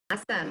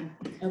Awesome.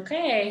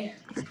 Okay.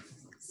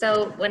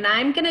 So when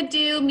I'm going to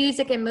do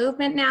music and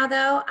movement now,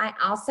 though, I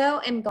also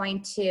am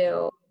going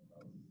to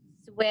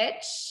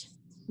switch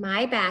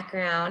my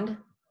background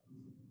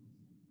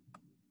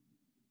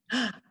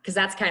because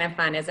that's kind of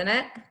fun, isn't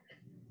it?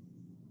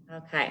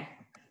 Okay.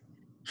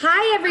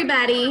 Hi,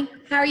 everybody.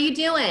 How are you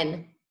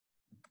doing?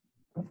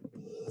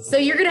 So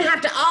you're going to have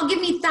to all give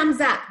me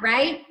thumbs up,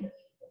 right?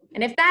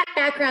 And if that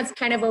background's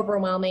kind of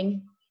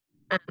overwhelming,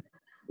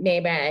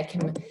 maybe I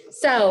can.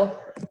 So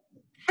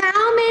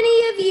how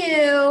many of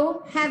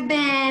you have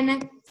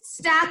been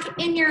stuck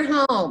in your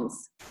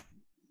homes?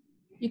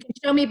 You can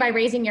show me by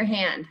raising your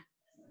hand.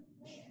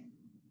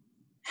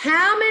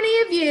 How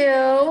many of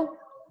you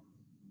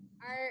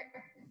are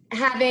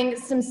having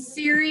some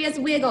serious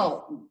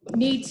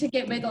need to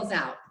get wiggles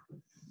out?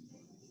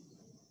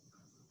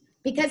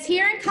 Because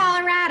here in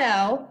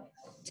Colorado,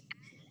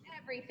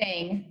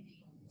 everything,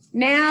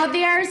 now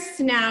there's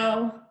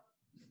snow.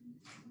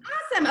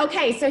 Awesome.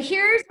 Okay, so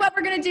here's what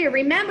we're going to do.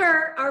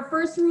 Remember our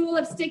first rule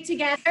of stick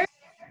together?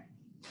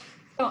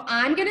 So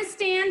I'm going to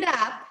stand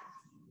up,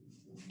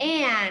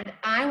 and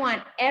I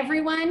want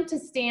everyone to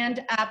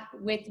stand up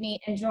with me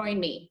and join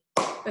me.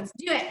 Let's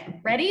do it.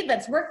 Ready?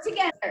 Let's work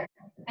together.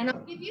 And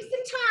I'll give you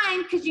some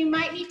time because you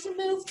might need to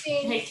move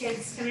things. Hey,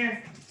 kids, come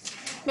here.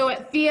 So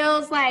it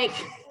feels like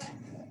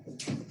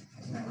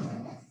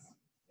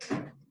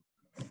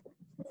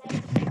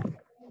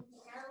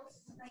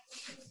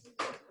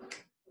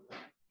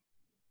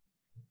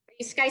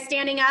Are you guys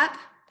standing up?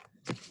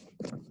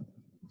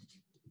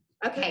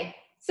 Okay,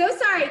 so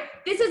sorry.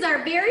 This is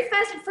our very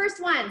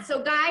first one.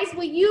 So guys,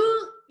 will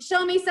you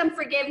show me some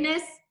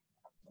forgiveness?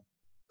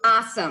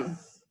 Awesome.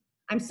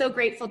 I'm so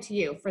grateful to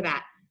you for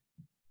that.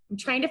 I'm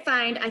trying to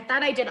find, I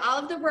thought I did all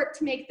of the work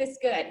to make this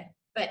good,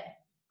 but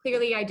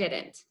clearly I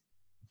didn't.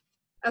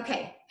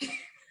 Okay.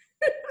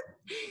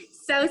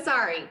 So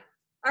sorry.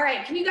 All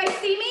right, can you guys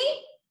see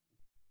me?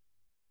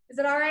 Is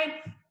it all right?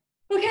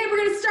 Okay, we're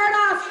gonna start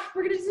off.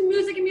 We're gonna do some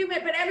music and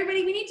movement, but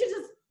everybody, we need to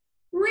just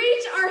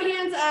reach our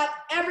hands up,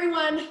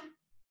 everyone.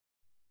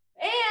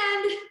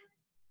 And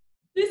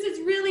this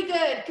is really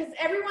good because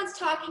everyone's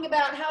talking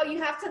about how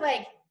you have to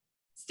like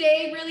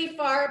stay really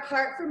far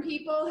apart from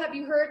people. Have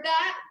you heard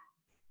that?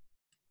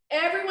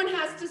 Everyone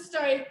has to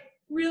stay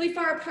really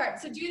far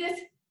apart. So do this,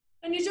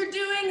 and as you're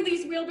doing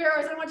these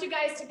wheelbarrows, I want you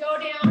guys to go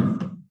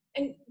down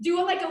and do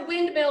it like a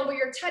windmill where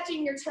you're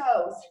touching your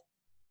toes.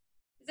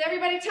 Is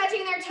everybody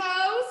touching their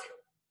toes?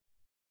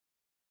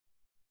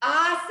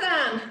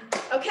 Awesome.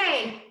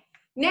 Okay,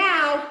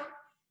 now,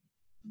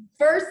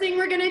 first thing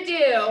we're gonna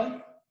do,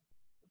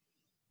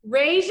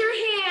 raise your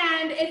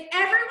hand if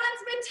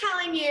everyone's been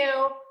telling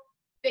you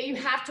that you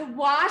have to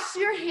wash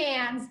your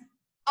hands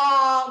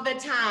all the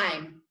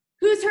time.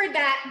 Who's heard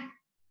that?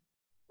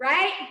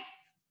 Right?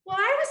 Well,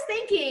 I was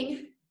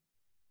thinking,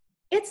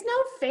 it's no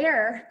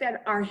fair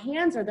that our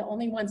hands are the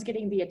only ones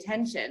getting the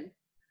attention.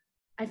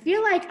 I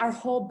feel like our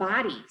whole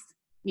bodies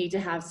need to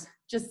have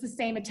just the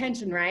same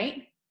attention,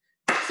 right?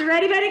 So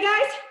ready,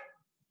 guys?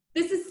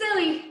 This is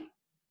silly,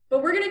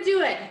 but we're gonna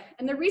do it.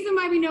 And the reason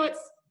why we know it's,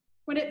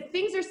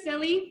 things are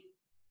silly,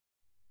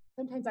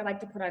 sometimes I like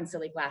to put on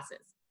silly glasses.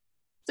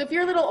 So if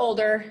you're a little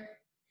older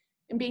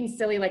and being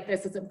silly like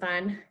this isn't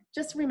fun,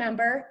 just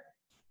remember,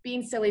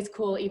 being silly is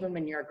cool even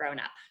when you're a grown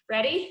up.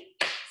 Ready?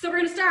 So we're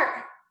gonna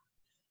start.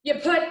 You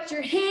put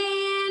your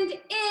hand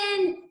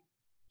in,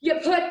 you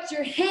put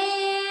your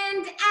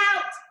hand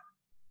out,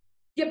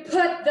 you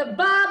put the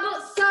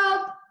bubble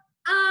soap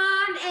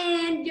on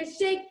and you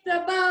shake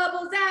the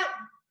bubbles out.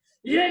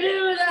 You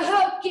do the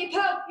hokey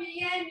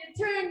pokey and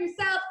you turn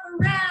yourself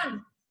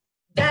around.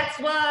 That's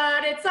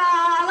what it's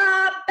all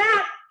about.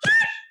 Hot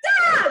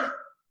dog!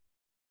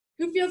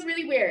 Who feels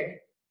really weird?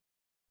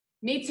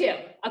 Me too.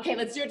 Okay,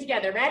 let's do it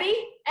together. Ready?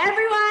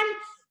 Everyone,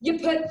 you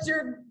put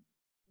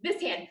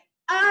this hand,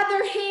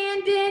 other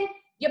hand in,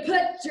 you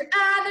put your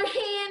other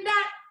hand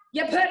out,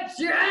 you put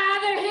your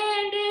other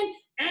hand in,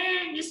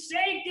 and you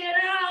shake it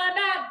all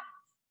about.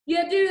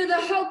 You do the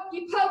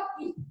hokey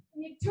pokey,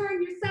 and you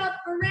turn yourself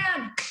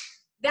around.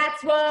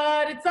 That's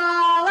what it's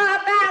all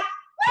about.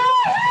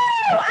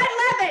 Woo-hoo!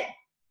 I love it.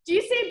 Do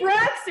you see,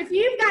 Brooks? If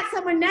you've got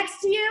someone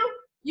next to you,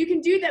 you can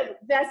do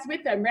this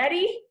with them.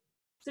 Ready?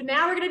 So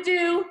now we're gonna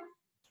do,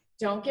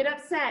 don't get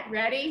upset.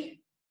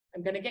 Ready?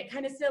 I'm gonna get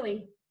kind of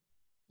silly.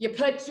 You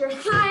put your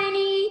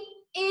hiney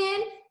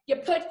in, you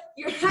put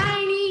your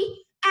hiney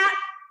out,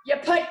 you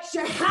put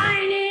your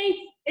hiney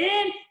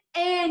in,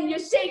 and you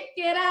shake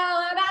it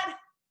all about.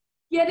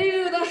 You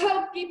do the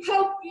hokey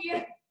pokey,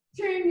 you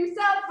turn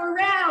yourself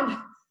around.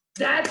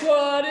 That's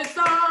what it's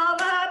all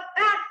about.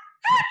 Hot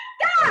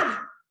dog!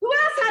 Who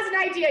else has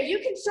an idea? You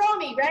can show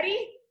me.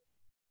 Ready?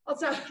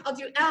 Also, I'll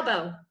do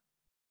elbow.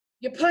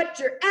 You put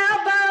your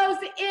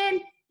elbows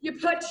in, you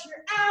put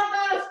your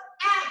elbows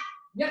out,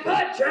 you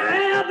put your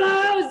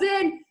elbows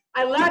in.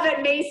 I love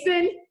it,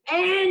 Mason.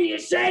 And you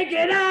shake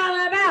it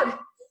all about.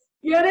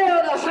 You do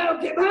the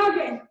hokey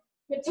pokey,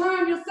 you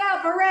turn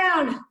yourself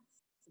around.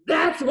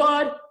 That's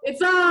what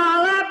it's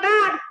all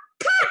about.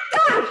 Hot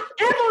dog!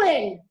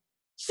 Evelyn,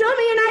 Show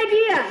me an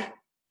idea.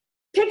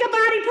 Pick a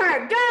body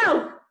part,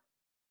 go.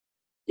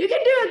 You can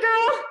do it,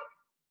 girl.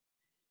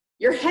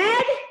 Your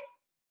head,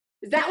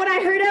 is that what I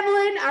heard,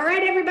 Evelyn? All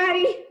right,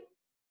 everybody.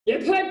 You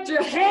put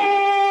your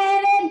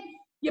head in,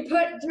 you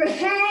put your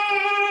head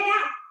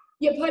out,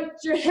 you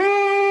put your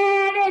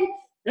head in,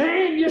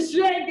 and you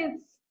shake it,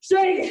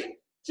 shake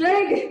it,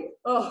 shake it.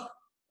 Oh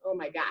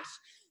my gosh.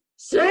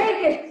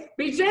 Shake it,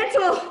 be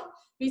gentle,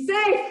 be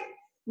safe.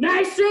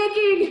 Nice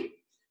shaking,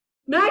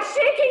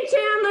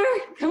 Chandler.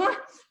 Come on.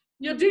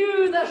 You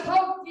do the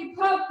hokey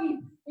pokey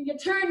and you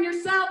turn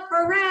yourself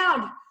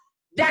around.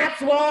 That's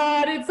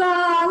what it's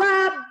all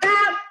about.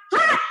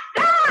 Hot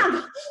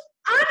dog!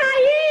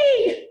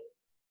 Anaï!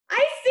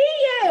 I see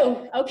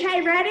you.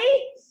 Okay, ready?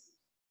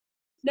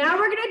 Now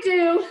we're gonna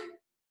do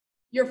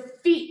your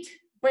feet,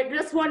 but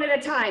just one at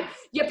a time.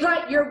 You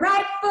put your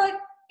right foot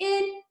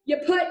in, you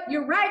put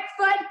your right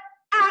foot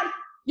out,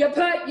 you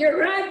put your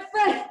right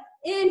foot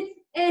in,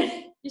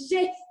 and you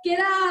shake it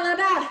all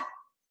about.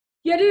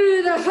 You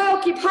do the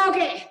hokey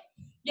pokey.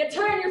 You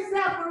turn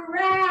yourself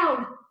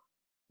around.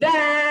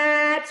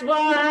 That's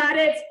what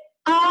it's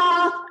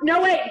all.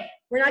 No, wait,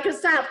 we're not gonna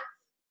stop.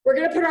 We're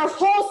gonna put our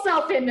whole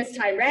self in this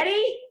time.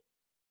 Ready?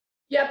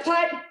 You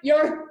put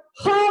your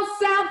whole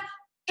self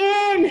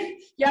in.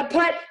 You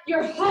put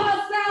your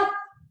whole self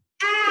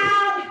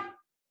out.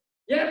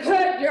 You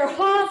put your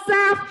whole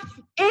self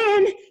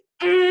in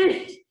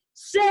and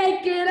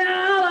shake it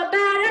all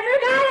about.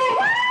 Everybody,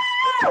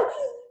 woo!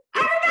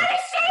 Everybody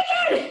shake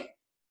it!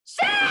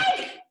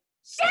 Shake!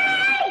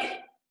 Shake!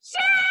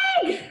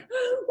 Shake!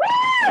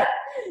 Woo!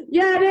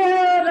 You do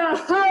the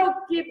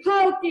hokey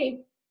pokey.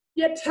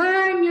 You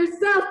turn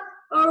yourself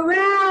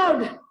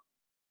around.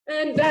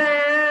 And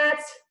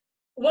that's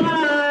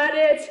what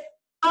it's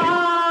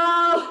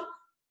all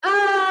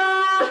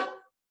about.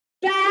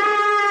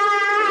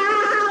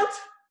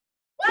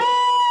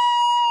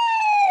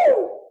 Woo!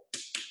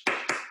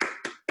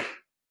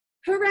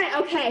 Hooray,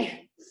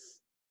 okay.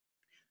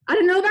 I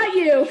don't know about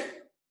you,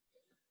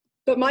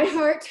 but my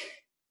heart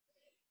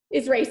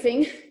is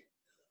racing.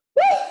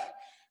 Woo!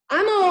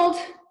 I'm old,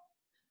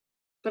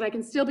 but I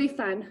can still be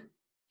fun.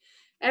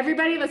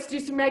 Everybody, let's do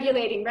some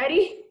regulating.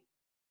 Ready?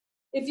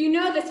 If you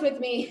know this with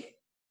me,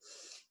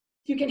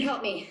 you can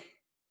help me.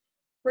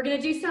 We're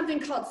gonna do something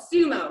called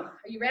sumo.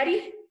 Are you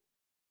ready?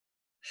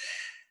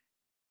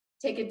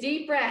 Take a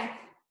deep breath.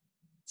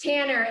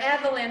 Tanner,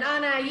 Evelyn,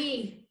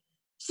 Anaï,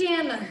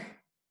 Chandler,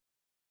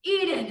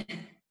 Eden,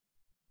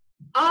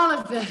 all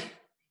of the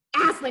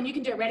Aslan, you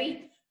can do it.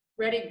 Ready?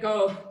 Ready,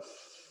 go.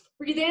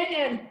 Breathe in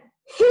and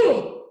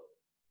whoo.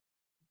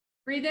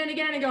 Breathe in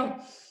again and go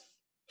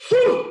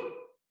whoo.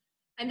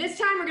 And this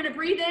time we're gonna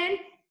breathe in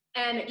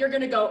and you're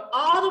gonna go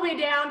all the way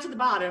down to the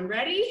bottom.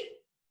 Ready?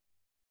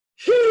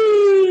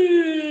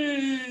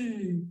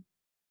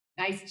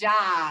 Nice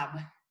job.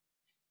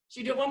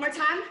 Should you do it one more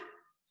time?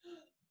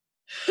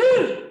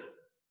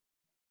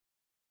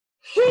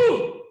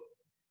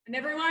 And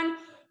everyone,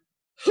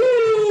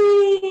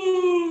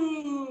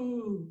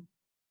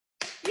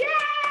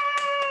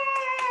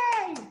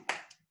 yay!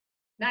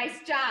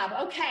 Nice job.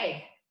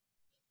 Okay.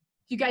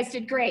 You guys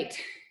did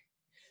great.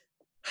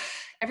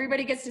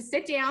 Everybody gets to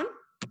sit down.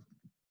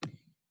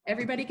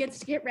 Everybody gets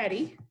to get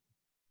ready.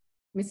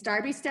 Miss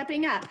Darby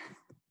stepping up.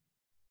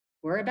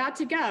 We're about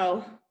to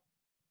go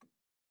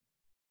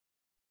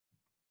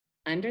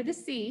under the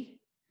sea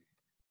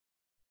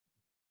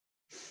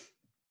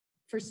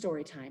for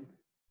story time.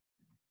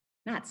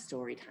 Not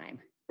story time.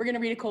 We're gonna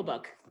read a cool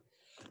book.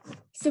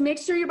 So make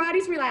sure your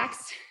body's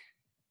relaxed.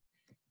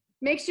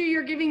 Make sure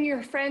you're giving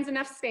your friends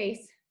enough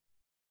space.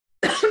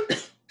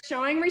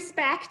 Showing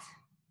respect.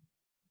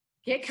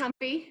 Get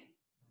comfy.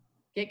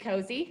 Get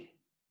cozy.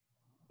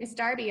 Miss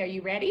Darby, are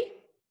you ready?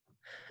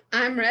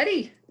 I'm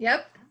ready.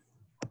 Yep.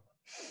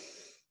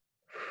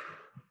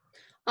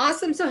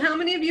 Awesome. So how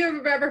many of you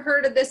have ever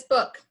heard of this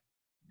book?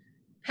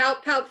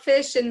 Pout Pout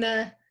Fish in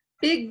the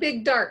Big,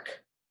 Big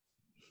Dark.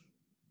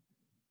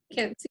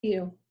 Can't see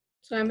you.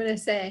 So I'm going to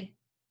say,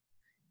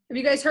 have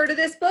you guys heard of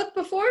this book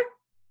before?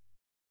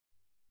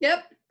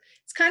 Yep.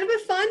 It's kind of a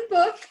fun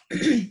book.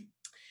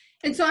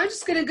 And so I'm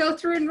just going to go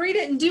through and read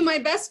it and do my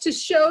best to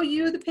show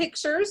you the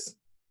pictures.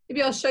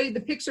 Maybe I'll show you the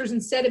pictures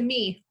instead of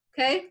me.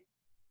 Okay.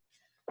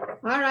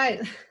 All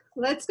right,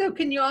 let's go.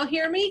 Can you all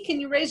hear me? Can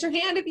you raise your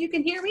hand if you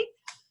can hear me?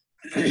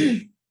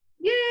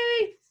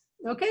 Yay.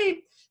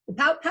 Okay, the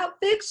Pout Pout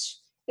Fish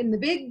in the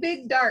Big,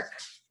 Big Dark.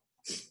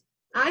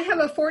 I have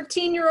a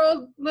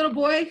 14-year-old little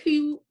boy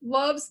who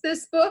loves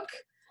this book,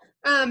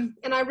 and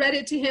I read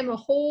it to him a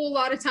whole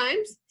lot of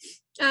times.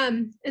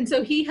 And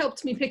so he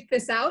helped me pick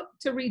this out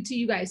to read to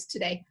you guys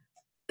today.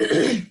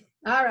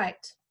 All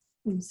right,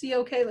 see,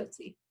 okay, let's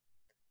see.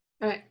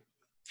 All right.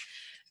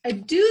 A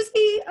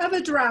doozy of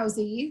a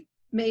drowsy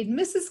made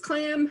Mrs.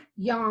 Clam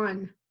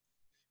yawn.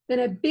 Then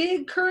a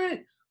big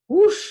current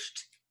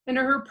whooshed, and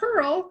her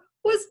pearl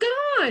was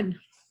gone.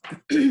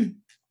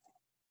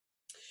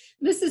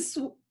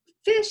 Mrs.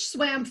 Fish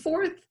swam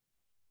forth.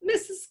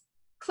 Mrs.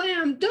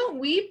 Clam, don't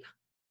weep.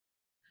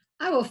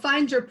 I will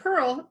find your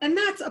pearl, and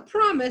that's a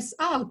promise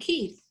I'll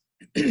keep.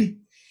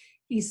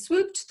 He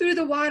swooped through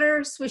the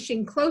water,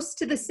 swishing close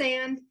to the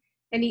sand,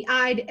 and he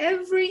eyed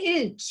every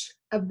inch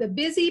of the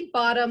busy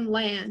bottom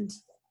land.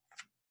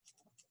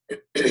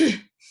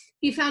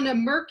 He found a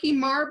murky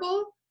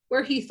marble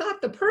where he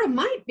thought the pearl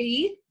might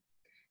be,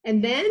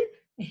 and then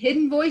a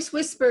hidden voice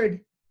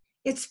whispered,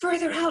 "It's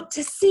further out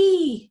to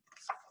sea."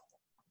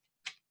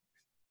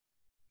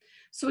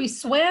 So he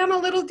swam a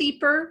little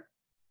deeper.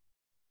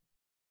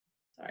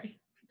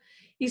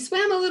 He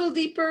swam a little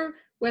deeper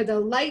where the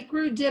light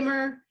grew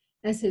dimmer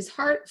as his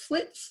heart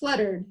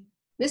fluttered.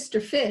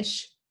 Mr.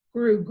 Fish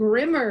grew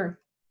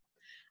grimmer.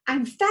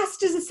 I'm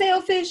fast as a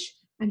sailfish.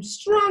 I'm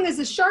strong as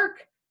a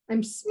shark.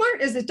 I'm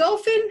smart as a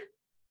dolphin,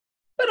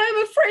 but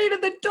I'm afraid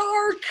of the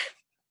dark.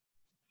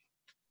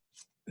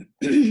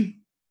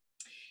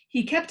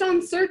 He kept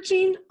on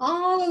searching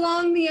all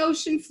along the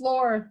ocean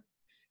floor,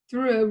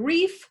 through a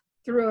reef,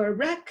 through a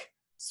wreck,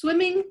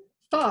 swimming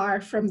far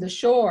from the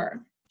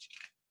shore.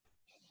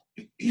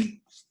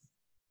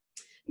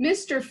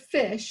 Mr.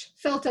 Fish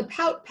felt a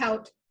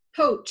pout-pout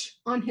poach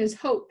on his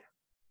hope.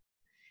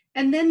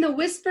 And then the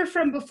whisper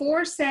from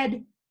before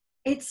said,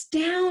 "It's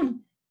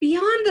down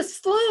beyond the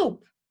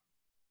slope."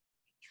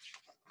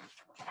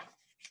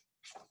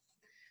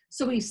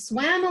 So he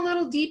swam a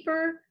little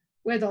deeper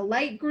where the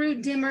light grew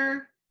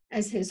dimmer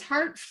as his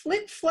heart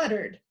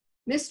fluttered.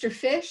 Mr.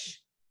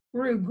 Fish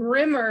grew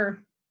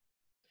grimmer.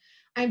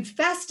 I'm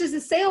fast as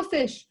a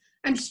sailfish.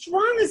 I'm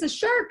strong as a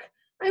shark.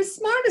 I'm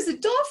smart as a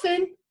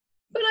dolphin,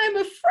 but I'm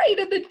afraid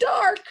of the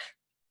dark.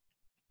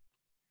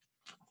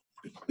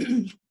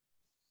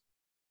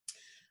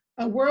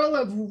 A whirl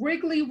of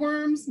wriggly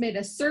worms made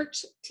a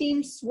search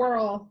team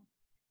swirl,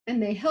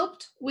 and they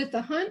helped with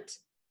the hunt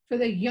for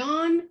the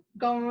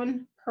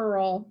gone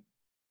pearl.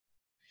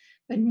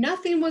 But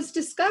nothing was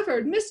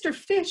discovered. Mr.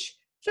 Fish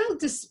felt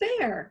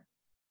despair.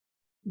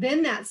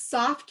 Then that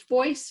soft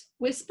voice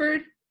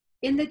whispered,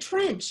 "In the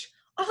trench,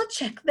 I'll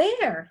check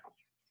there."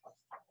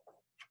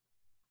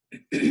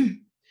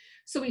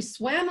 So he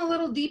swam a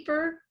little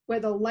deeper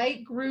where the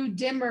light grew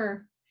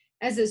dimmer.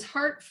 As his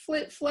heart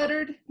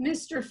fluttered,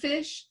 Mr.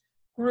 Fish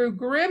grew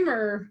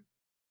grimmer.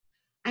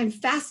 I'm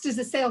fast as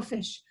a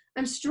sailfish.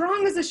 I'm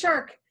strong as a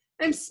shark.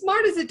 I'm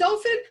smart as a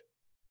dolphin,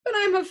 but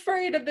I'm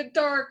afraid of the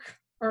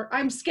dark, or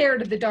I'm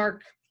scared of the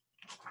dark.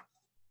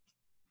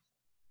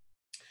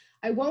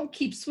 I won't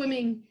keep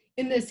swimming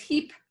in this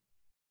heap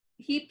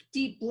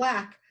deep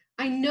black.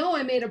 I know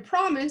I made a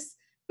promise,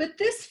 but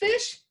this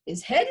fish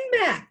is heading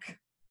back.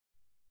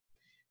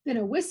 Then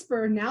a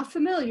whisper, now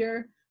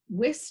familiar,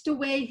 whisked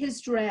away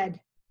his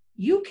dread.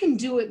 You can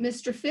do it,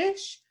 Mr.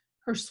 Fish,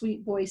 her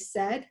sweet voice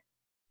said.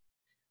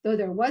 Though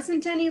there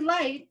wasn't any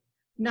light,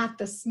 not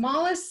the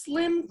smallest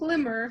slim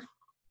glimmer,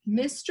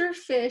 Mr.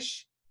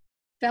 Fish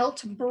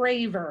felt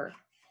braver.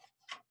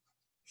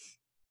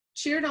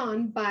 Cheered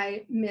on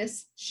by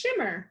Miss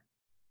Shimmer.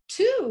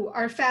 2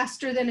 are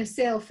faster than a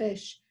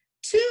sailfish.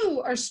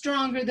 2 are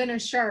stronger than a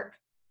shark.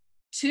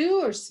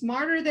 2 are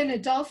smarter than a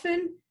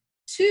dolphin.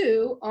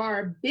 2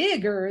 are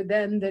bigger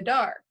than the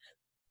dark.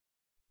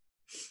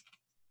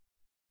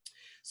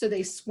 So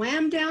they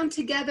swam down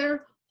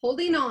together,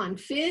 holding on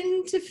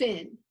fin to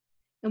fin.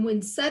 And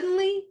when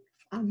suddenly,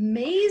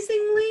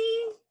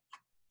 amazingly,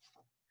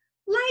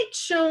 light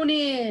shone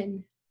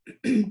in.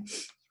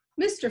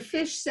 Mr.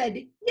 Fish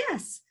said,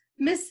 yes.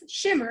 Miss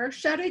Shimmer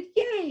shouted,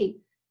 yay.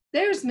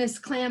 There's Miss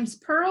Clam's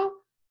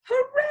pearl.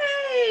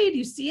 Hooray! Do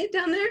you see it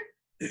down there?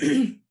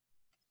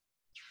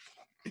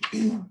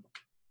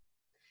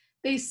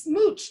 They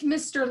smooched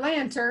Mr.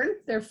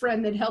 Lantern, their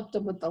friend that helped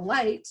them with the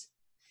light.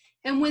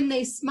 And when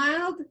they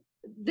smiled,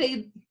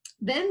 they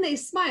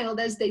smiled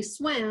as they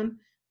swam,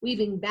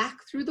 weaving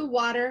back through the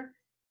water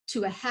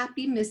to a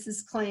happy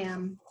Mrs.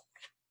 Clam.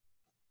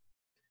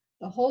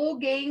 The whole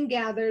gang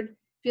gathered,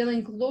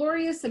 feeling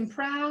glorious and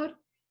proud,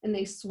 and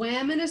they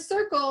swam in a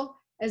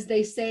circle as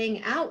they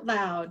sang out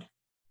loud.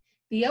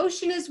 The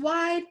ocean is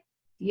wide,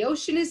 the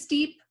ocean is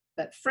deep,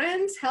 but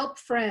friends help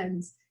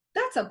friends.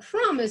 That's a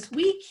promise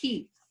we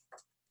keep.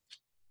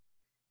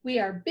 We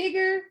are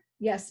bigger,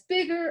 yes,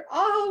 bigger,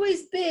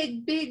 always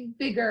big, big,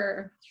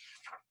 bigger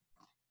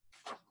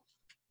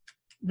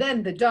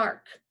than the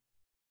dark.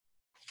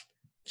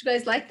 Did you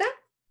guys like that?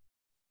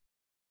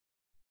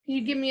 Can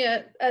you give me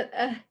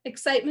a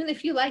excitement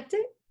if you liked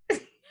it?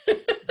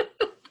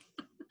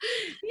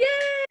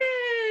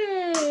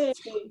 Yay!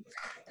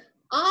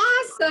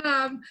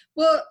 Awesome.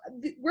 Well,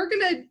 we're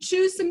going to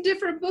choose some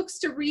different books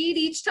to read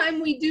each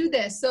time we do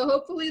this. So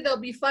hopefully there'll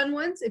be fun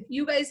ones. If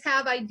you guys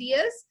have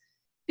ideas,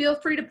 feel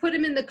free to put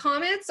them in the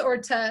comments or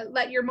to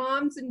let your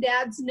moms and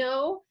dads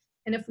know.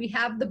 And if we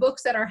have the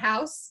books at our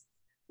house,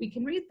 we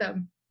can read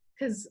them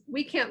because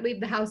we can't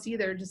leave the house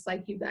either, just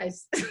like you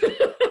guys.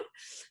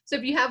 So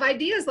if you have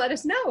ideas, let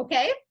us know,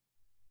 okay?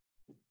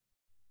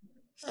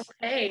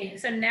 Okay,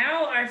 so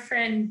now our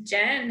friend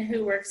Jen,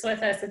 who works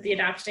with us at the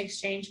Adoption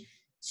Exchange,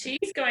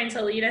 she's going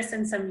to lead us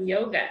in some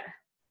yoga.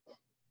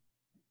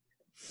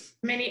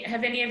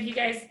 Have any of you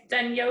guys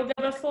done yoga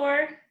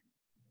before?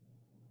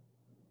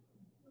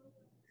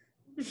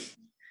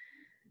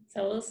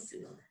 So we'll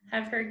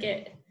have her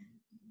get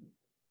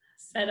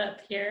set up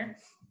here.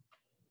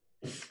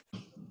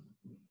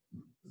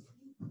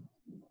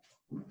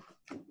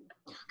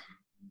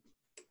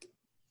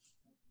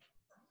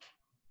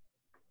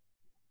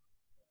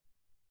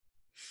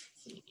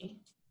 See,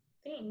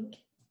 I think,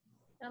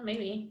 oh,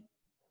 maybe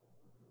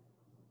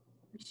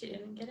she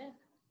didn't get in.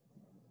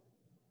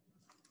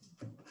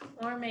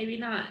 Or maybe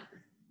not.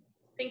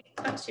 I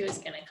thought she was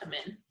gonna come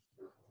in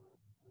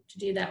to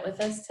do that with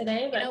us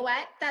today, but you know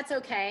what? That's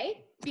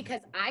okay,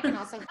 because I can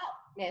also help,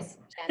 Miss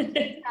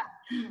Jen.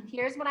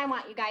 Here's what I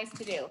want you guys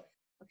to do.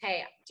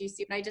 Okay, do you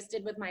see what I just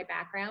did with my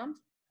background?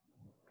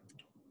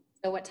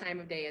 So what time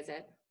of day is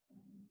it?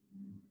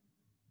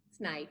 It's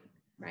night,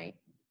 right?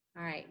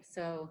 All right,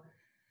 so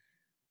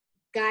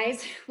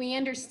guys, we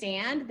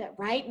understand that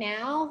right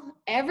now,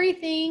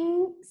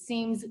 everything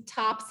seems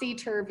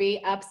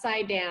topsy-turvy,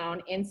 upside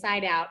down,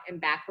 inside out, and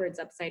backwards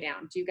upside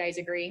down. Do you guys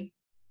agree?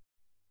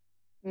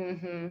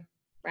 Mm-hmm,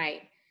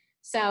 right.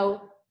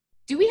 So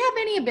do we have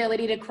any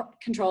ability to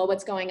control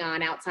what's going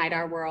on outside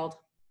our world?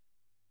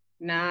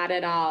 Not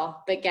at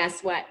all, but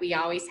guess what? We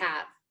always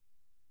have.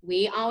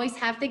 We always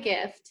have the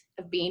gift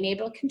of being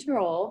able to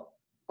control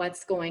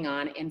what's going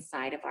on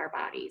inside of our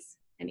bodies.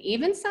 And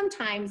even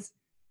sometimes,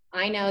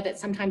 I know that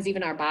sometimes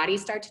even our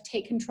bodies start to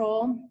take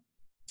control,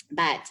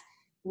 but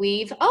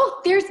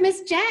oh, there's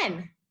Miss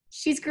Jen.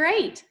 She's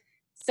great.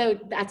 So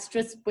that's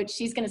just what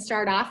she's gonna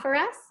start off for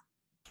us.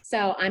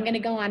 So I'm gonna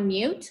go on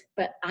mute,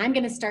 but I'm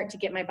gonna start to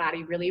get my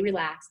body really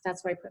relaxed.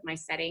 That's why I put my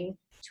setting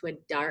to a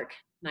dark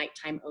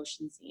nighttime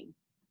ocean scene.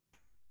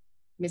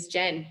 Miss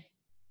Jen,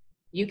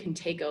 you can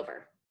take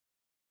over.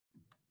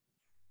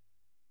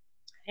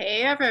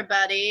 Hey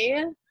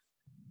everybody.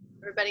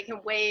 Everybody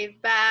can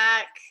wave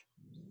back.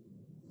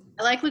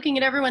 I like looking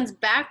at everyone's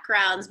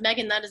backgrounds.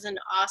 Megan, that is an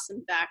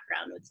awesome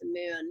background with the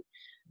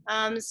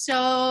moon.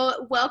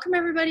 So welcome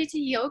everybody to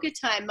yoga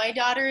time. My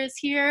daughter is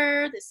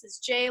here. This is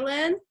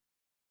Jalen.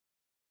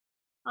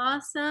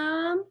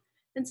 Awesome.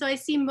 And so I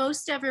see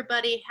most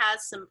everybody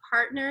has some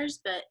partners,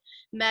 but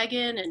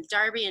Megan and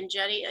Darby and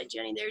Jenny,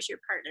 Jenny, there's your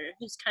partner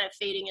who's kind of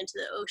fading into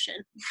the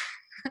ocean.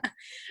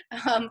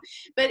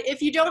 But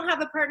if you don't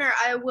have a partner,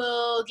 I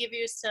will give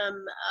you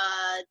some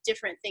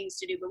different things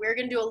to do. But we're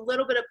going to do a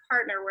little bit of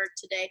partner work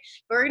today.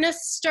 We're going to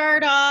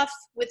start off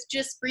with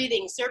just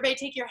breathing. So everybody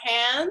take your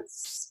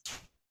hands.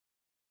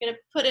 You're going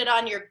to put it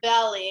on your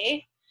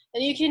belly.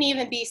 And you can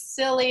even be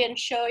silly and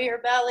show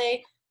your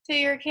belly to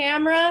your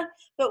camera.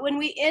 But when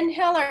we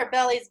inhale, our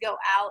bellies go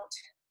out.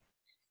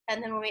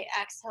 And then when we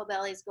exhale,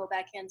 bellies go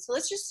back in. So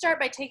let's just start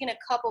by taking a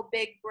couple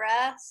big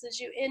breaths as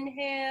you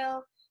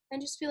inhale.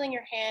 And just feeling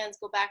your hands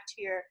go back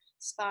to your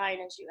spine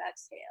as you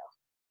exhale.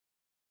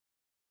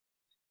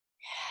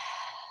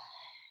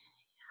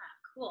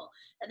 Yeah, cool.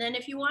 And then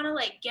if you want to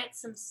like get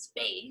some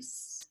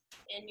space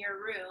in your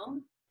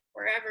room,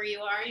 wherever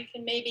you are, you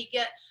can maybe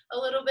get a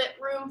little bit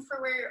room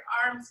for where your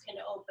arms can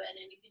open,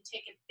 and you can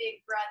take a big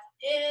breath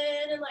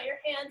in and let your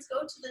hands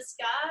go to the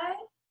sky.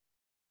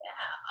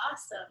 Yeah,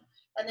 awesome.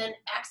 And then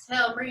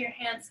exhale, bring your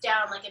hands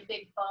down like a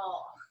big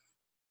ball.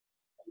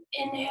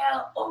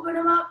 Inhale, open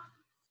them up.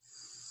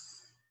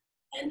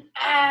 And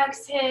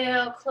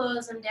exhale,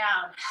 close them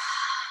down.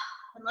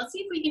 And let's see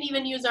if we can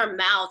even use our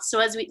mouth. So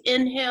as we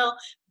inhale,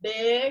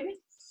 big.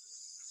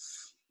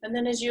 And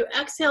then as you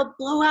exhale,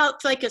 blow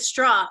out like a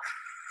straw.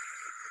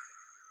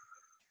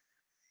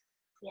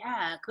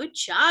 Yeah, good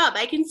job.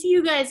 I can see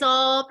you guys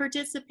all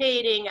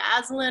participating.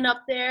 Aslan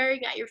up there, you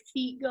got your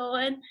feet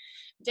going.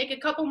 Take a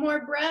couple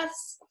more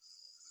breaths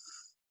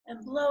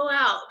and blow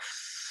out.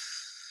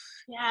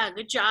 Yeah,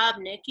 good job,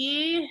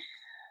 Nikki.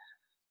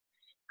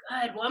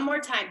 Good, one more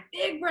time,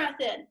 big breath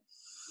in.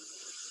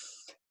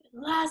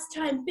 Last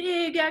time,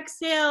 big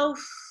exhale.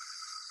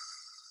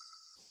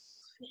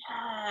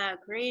 Yeah,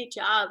 great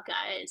job,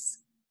 guys.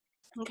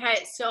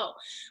 Okay, so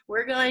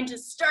we're going to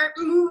start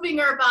moving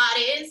our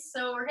bodies.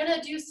 So we're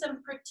gonna do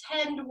some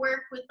pretend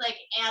work with like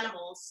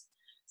animals.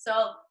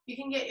 So you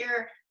can get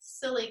your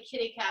silly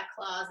kitty cat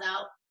claws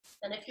out.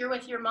 And if you're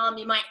with your mom,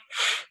 you might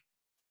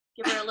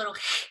give her a little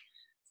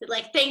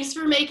like, thanks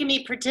for making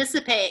me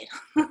participate.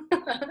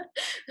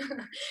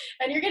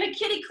 And you're gonna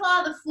kitty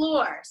claw the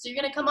floor. So you're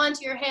gonna come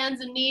onto your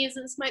hands and knees.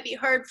 This might be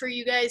hard for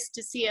you guys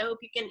to see. I hope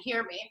you can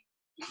hear me.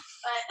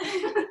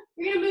 But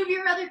you're gonna move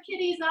your other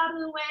kitties out of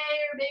the way,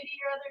 or maybe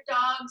your other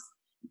dogs.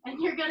 And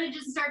you're gonna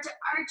just start to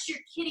arch your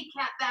kitty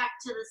cat back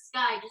to the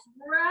sky. Just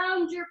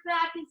round your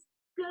back as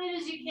good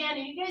as you can.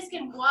 And you guys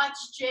can watch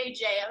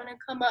JJ. I'm gonna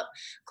come up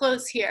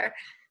close here.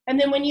 And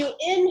then when you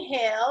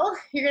inhale,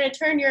 you're gonna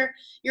turn your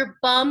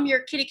bum,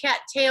 your kitty cat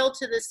tail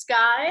to the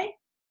sky.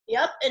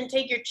 Yep, and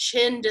take your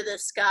chin to the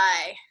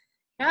sky.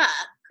 Yeah,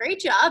 great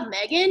job,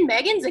 Megan.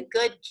 Megan's a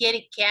good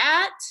kitty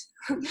cat.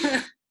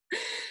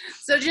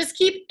 So just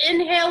keep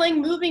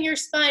inhaling, moving your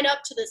spine up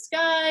to the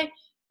sky,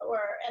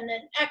 and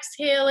then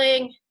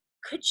exhaling.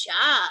 Good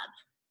job.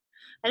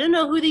 I don't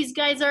know who these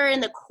guys are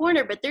in the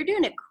corner, but they're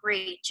doing a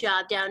great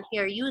job down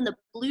here. You in the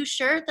blue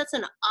shirt, that's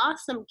an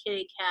awesome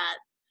kitty cat.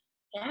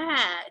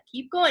 Yeah,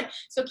 keep going.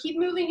 So keep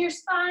moving your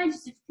spine,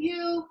 just a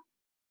few.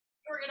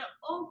 We're gonna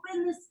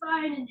open the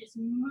spine and just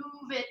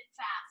move it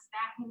fast,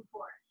 back and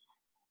forth.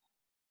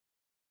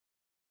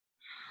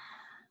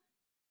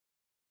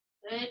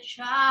 Good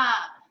job.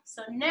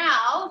 So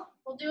now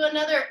we'll do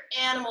another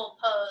animal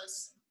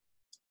pose.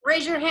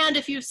 Raise your hand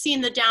if you've seen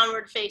the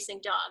downward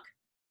facing dog.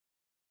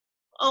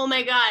 Oh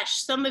my gosh,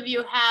 some of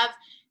you have.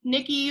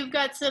 Nikki, you've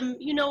got some,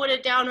 you know what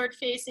a downward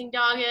facing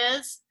dog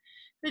is.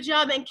 Good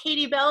job. And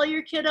Katie Bell,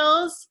 your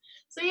kiddos.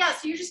 So yeah,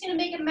 so you're just gonna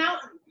make a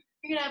mountain.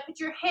 You're gonna put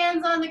your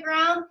hands on the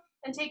ground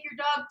and take your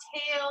dog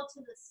tail to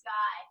the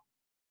sky.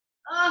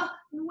 Oh,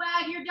 and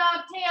wag your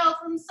dog tail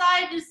from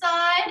side to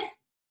side.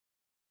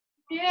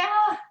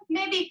 Yeah,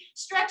 maybe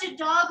stretch a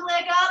dog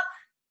leg up.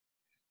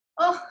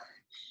 Oh,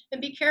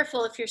 and be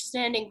careful if you're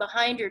standing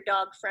behind your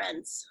dog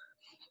friends.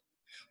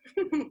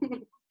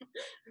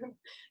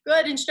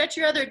 Good, and stretch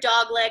your other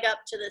dog leg up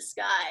to the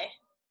sky.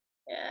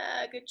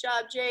 Yeah, good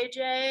job,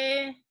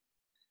 JJ.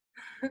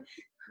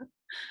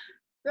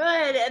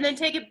 Good, and then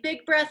take a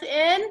big breath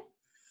in,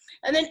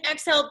 and then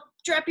exhale,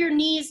 drop your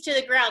knees to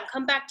the ground.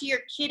 Come back to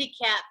your kitty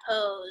cat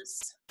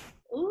pose.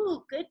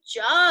 Ooh, good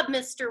job,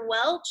 Mr.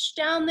 Welch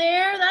down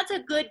there. That's a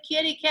good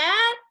kitty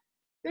cat.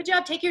 Good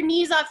job, take your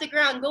knees off the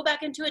ground. Go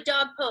back into a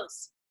dog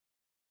pose.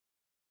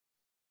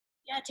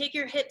 Yeah, take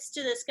your hips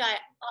to the sky.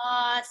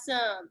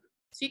 Awesome.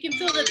 So you can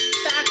feel the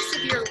backs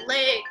of your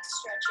legs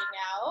stretching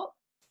out.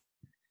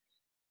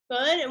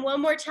 Good, and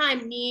one more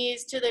time,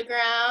 knees to the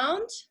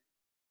ground.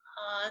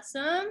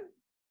 Awesome.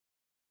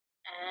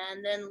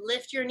 And then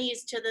lift your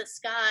knees to the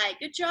sky.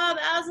 Good job,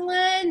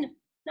 Aslan.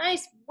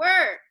 Nice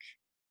work.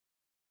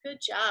 Good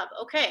job.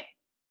 Okay,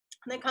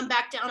 and then come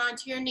back down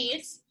onto your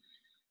knees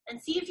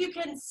and see if you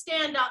can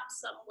stand up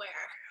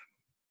somewhere.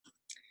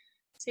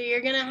 So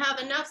you're gonna have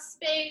enough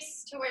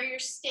space to where you're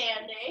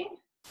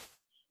standing,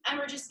 and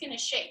we're just gonna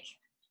shake.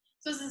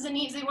 So this is an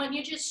easy one.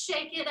 You just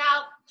shake it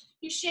out.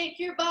 You shake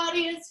your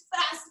body as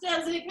fast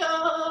as it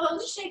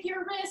goes. Shake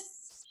your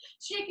wrists.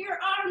 Shake your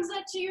arms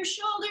up to your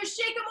shoulders.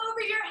 Shake them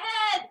over your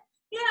head.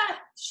 Yeah,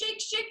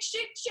 shake, shake,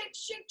 shake, shake,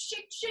 shake,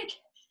 shake,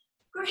 shake.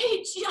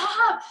 Great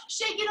job.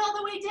 Shake it all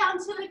the way down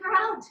to the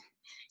ground.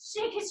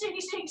 Shake it, shake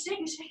it, shake it, shake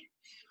it, shake it.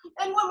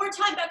 And one more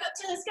time, back up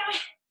to the sky.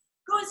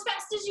 Go as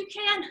fast as you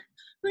can.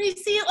 Let me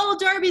see. Oh,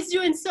 Darby's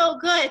doing so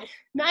good.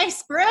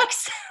 Nice,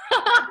 Brooks.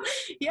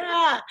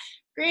 Yeah,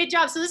 great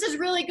job. So this is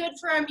really good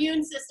for our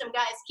immune system,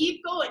 guys.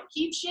 Keep going.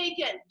 Keep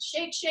shaking.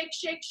 Shake, shake,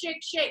 shake,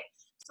 shake, shake.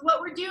 So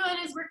what we're doing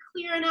is we're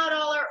clearing out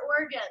all our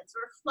organs.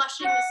 We're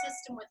flushing the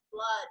system with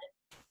blood.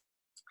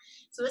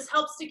 So this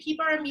helps to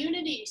keep our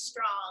immunity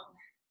strong.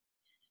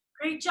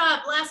 Great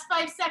job. Last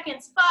 5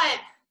 seconds. 5,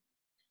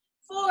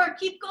 4,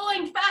 keep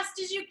going fast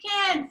as you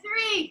can.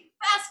 3,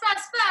 fast,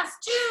 fast,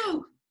 fast.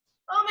 2,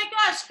 oh my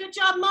gosh, good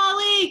job,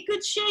 Molly.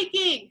 Good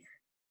shaking.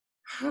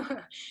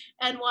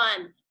 And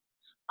 1.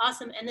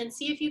 Awesome. And then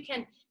see if you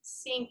can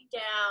sink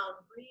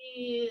down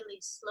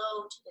really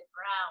slow to the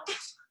ground.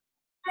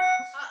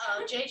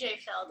 Uh-oh,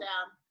 JJ fell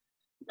down.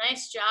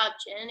 Nice job,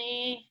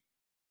 Jenny.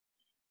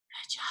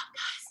 Good job,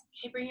 guys.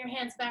 Okay, bring your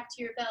hands back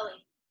to your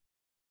belly.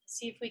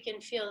 See if we can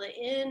feel the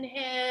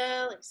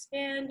inhale,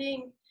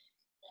 expanding,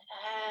 the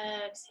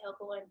exhale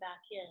going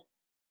back in.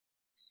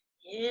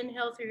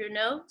 Inhale through your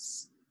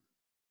nose,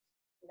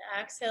 and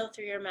exhale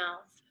through your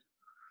mouth.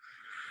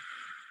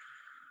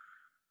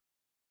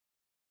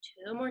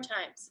 2 more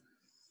times.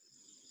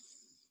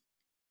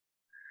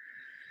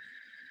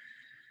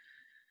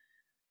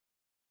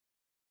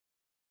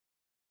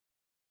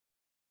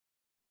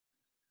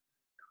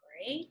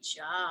 Great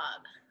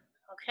job.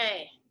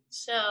 Okay,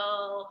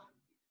 so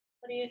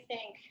what do you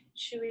think?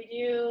 Should we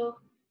do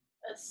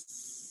a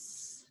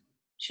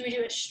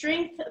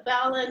strength, a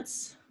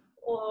balance,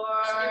 or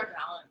a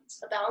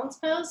balance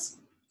pose?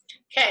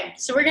 Okay,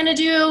 so we're gonna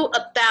do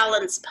a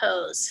balance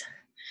pose.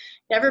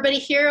 Everybody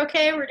here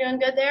okay? We're doing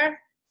good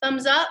there?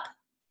 Thumbs up?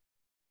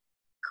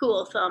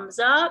 Cool, thumbs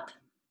up.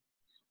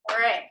 All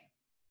right,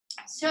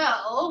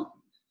 so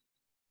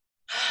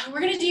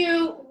we're gonna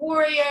do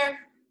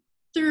warrior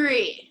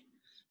 3.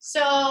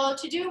 So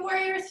to do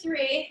warrior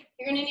 3,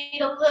 you're gonna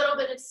need a little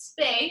bit of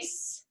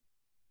space.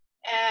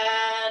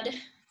 And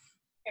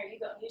here you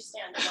go, you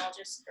stand and I'll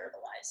just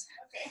verbalize.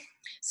 Okay.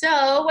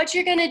 So what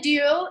you're gonna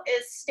do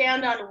is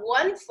stand on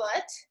one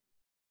foot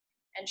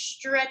and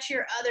stretch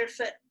your other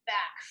foot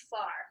back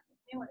far.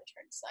 You wanna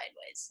turn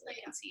sideways so they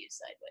can see you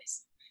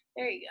sideways.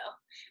 There you go.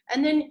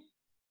 And then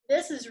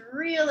this is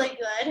really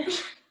good.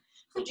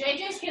 So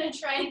JJ's gonna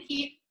try to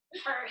keep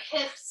her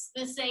hips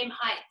the same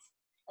height.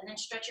 And then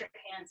stretch your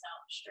hands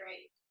out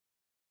straight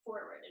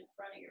forward in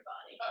front of your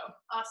body. Oh,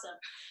 awesome.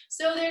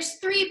 So there's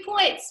 3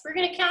 points. We're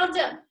gonna count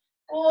them.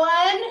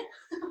 1,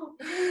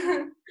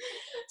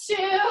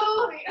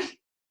 2,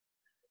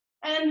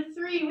 and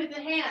 3 with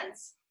the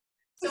hands.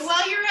 So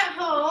while you're at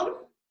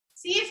home,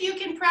 see if you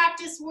can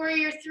practice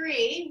warrior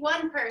 3,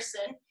 one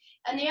person,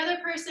 and the other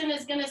person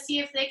is gonna see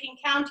if they can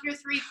count your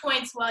 3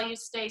 points while you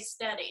stay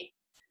steady.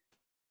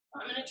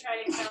 I'm gonna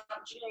try to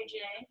count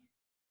JJ.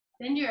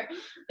 Bend your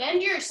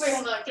Wait,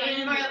 hold on. Can I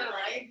do my stand. other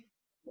leg?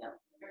 Yep.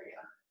 There we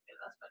go. Okay,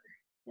 that's better.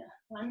 Yeah.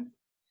 1,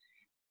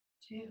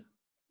 2,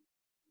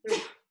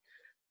 3.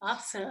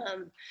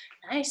 Awesome.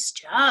 Nice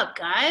job,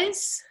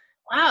 guys.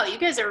 Wow, you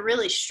guys are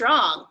really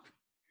strong.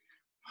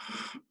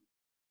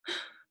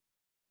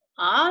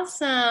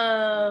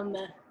 Awesome.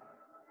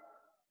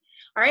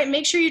 All right,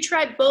 make sure you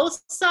try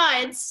both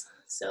sides.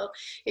 So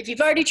if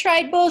you've already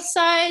tried both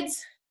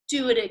sides,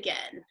 do it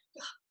again.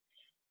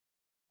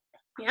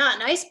 Yeah,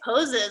 nice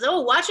poses.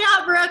 Oh, watch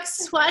out,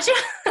 Brooks. Watch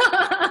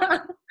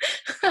out.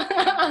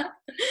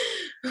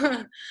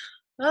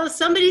 Oh,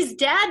 somebody's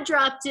dad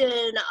dropped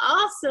in.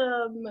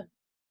 Awesome.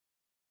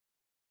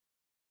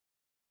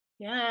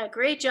 Yeah,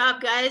 great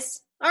job,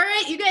 guys. All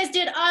right, you guys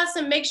did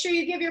awesome. Make sure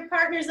you give your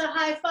partners a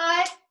high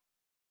five.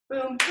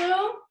 Boom,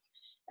 boom.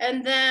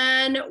 And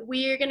then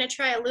we're gonna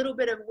try a little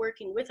bit of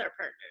working with our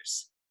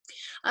partners.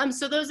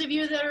 So those of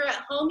you that are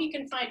at home, you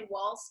can find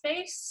wall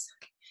space.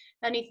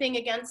 Anything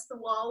against the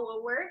wall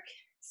will work.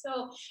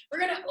 So we're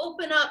gonna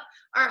open up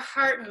our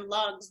heart and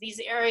lungs, these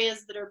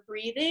areas that are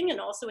breathing, and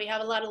also we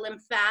have a lot of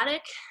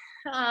lymphatic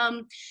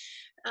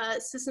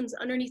systems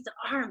underneath the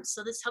arms.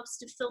 So this helps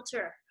to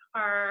filter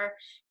our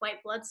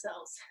white blood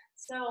cells.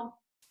 So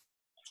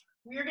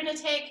we're gonna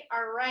take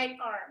our right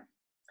arm.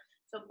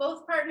 So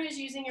both partners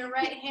using your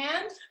right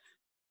hand,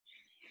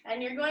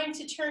 and you're going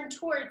to turn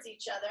towards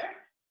each other.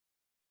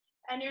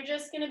 And you're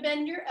just gonna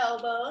bend your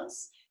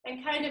elbows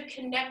and kind of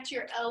connect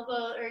your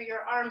elbow or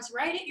your arms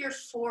right at your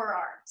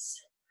forearms.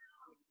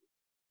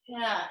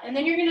 Yeah, and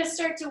then you're gonna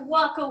start to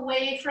walk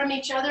away from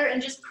each other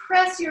and just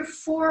press your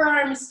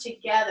forearms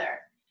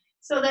together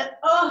so that,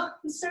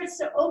 it starts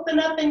to open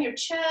up in your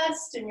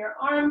chest and your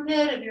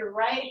armpit of your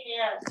right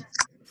hand.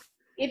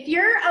 If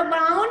you're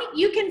alone,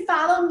 you can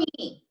follow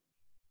me.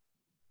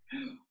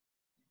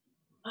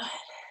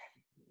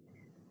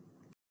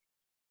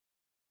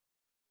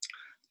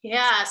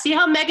 Yeah, see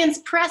how Megan's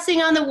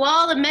pressing on the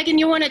wall? And Megan,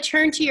 you want to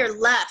turn to your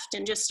left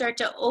and just start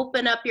to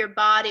open up your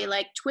body,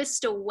 like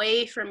twist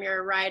away from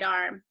your right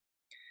arm.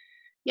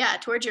 Yeah,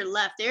 towards your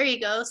left. There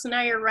you go. So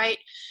now your right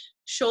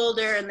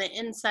shoulder and the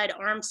inside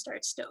arm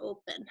starts to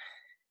open.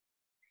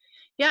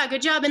 Yeah,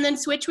 good job. And then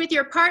switch with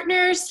your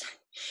partners.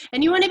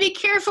 And you want to be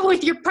careful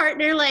with your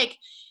partner, like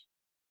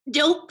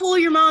don't pull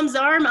your mom's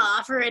arm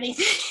off or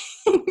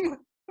anything.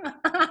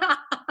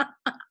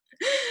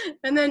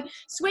 And then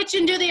switch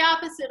and do the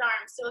opposite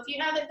arm. So if you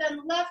haven't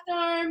done left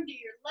arm, do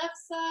your left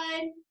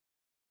side.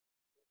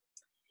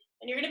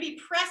 And you're going to be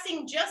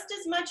pressing just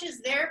as much as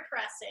they're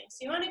pressing.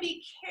 So you want to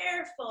be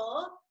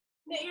careful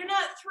that you're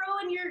not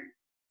throwing your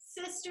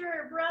sister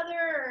or brother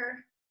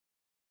or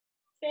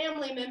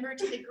family member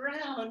to the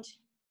ground.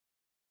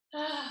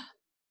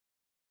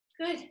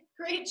 Good,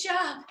 great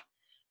job.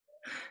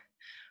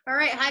 All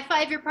right, high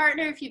five your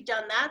partner if you've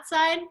done that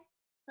side.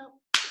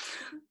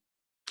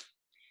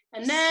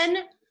 And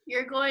then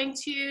you're going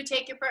to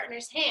take your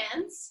partner's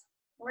hands.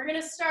 We're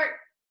going to start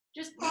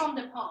just palm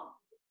to palm.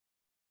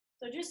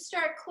 So just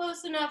start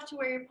close enough to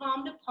where you're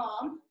palm to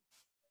palm.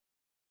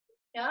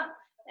 Yeah,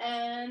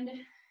 and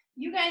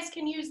you guys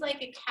can use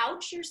like a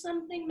couch or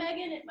something,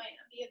 Megan. It might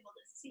not be able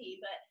to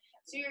see, but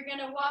so you're going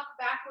to walk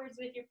backwards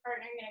with your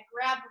partner. You're going to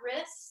grab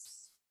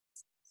wrists.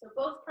 So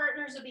both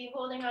partners will be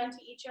holding on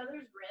to each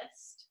other's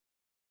wrist.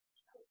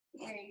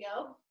 There you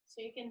go.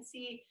 So you can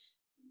see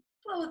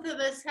both of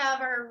us have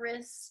our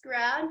wrists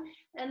grabbed,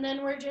 and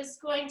then we're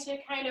just going to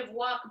kind of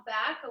walk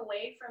back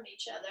away from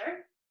each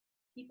other.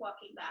 Keep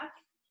walking back.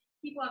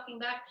 Keep walking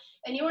back.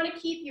 And you want to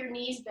keep your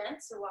knees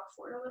bent, so walk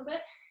forward a little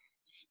bit.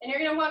 And you're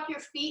going to walk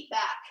your feet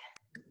back.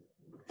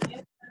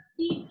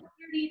 Feet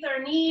underneath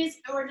our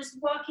knees, and we're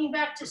just walking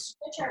back to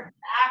stretch our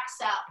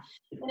backs out.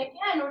 And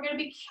again, we're going to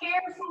be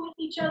careful with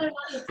each other,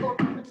 not to pull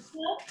from the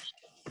foot.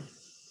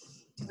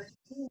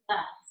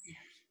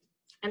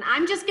 And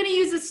I'm just gonna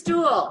use a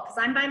stool because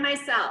I'm by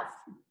myself.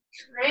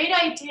 Great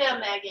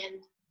idea,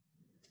 Megan.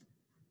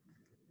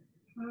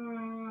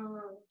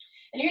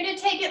 And you're gonna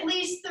take at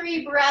least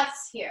 3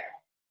 breaths here.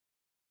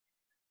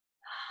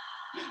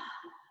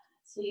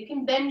 So you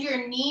can bend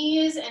your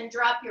knees and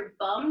drop your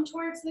bum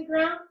towards the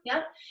ground.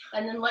 Yep.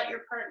 And then let your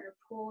partner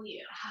pull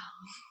you.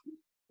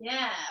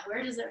 Yeah,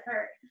 where does it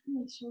hurt?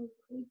 My shoulder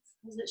blades.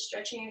 Is it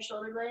stretching your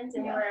shoulder blades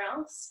anywhere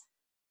else?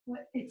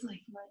 What? It's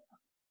like my.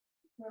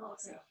 We're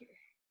also here.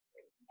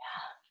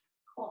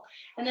 Yeah, cool.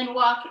 And then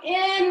walk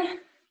in.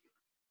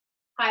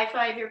 High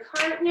five your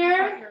partner.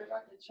 I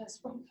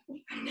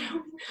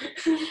know.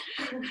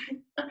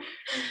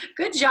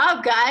 Good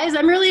job, guys.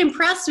 I'm really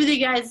impressed with you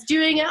guys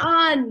doing it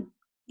on.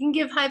 You can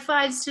give high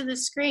fives to the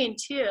screen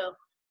too.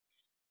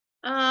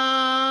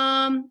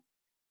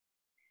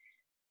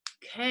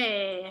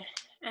 Okay,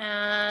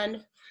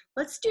 and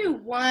let's do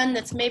one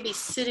that's maybe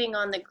sitting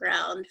on the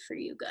ground for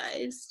you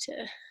guys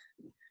to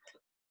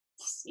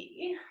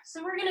see.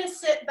 So we're gonna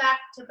sit back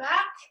to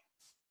back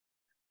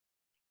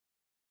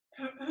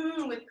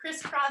with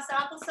crisscross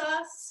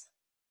applesauce.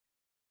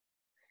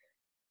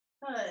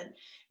 Good.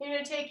 You're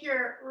gonna take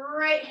your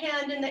right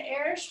hand in the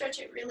air, stretch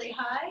it really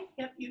high.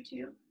 Yep, you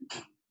too.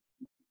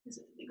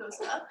 goes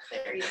up.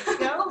 There you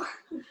go.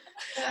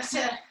 Have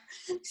to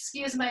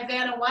excuse my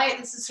Vanna White.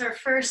 This is her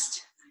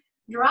first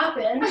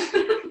drop-in.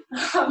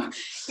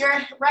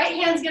 Your right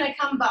hand's going to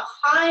come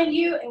behind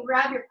you and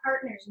grab your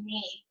partner's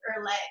knee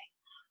or leg.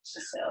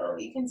 So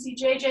you can see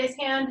JJ's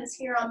hand is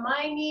here on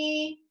my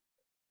knee.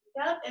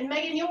 Yep, and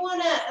Megan, you'll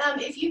want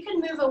to, if you can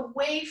move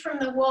away from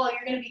the wall,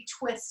 you're going to be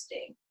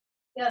twisting.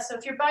 Yeah, so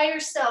if you're by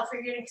yourself,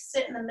 you're going to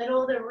sit in the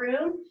middle of the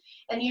room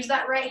and use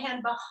that right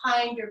hand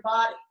behind your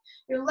body.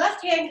 Your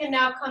left hand can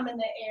now come in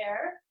the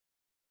air.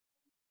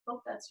 Oh,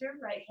 that's your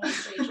right hand,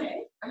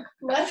 JJ.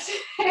 Left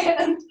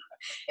hand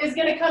is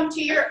going to come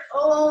to your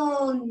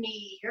own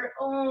knee, your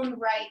own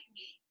right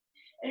knee.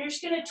 And you're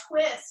just going to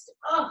twist.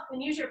 Oh,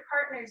 and use your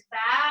partner's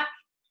back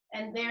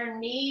and their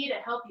knee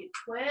to help you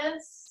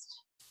twist.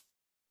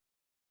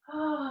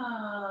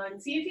 Oh,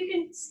 and see if you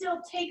can still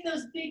take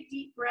those big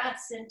deep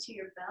breaths into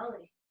your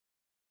belly.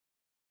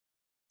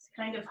 It's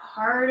kind of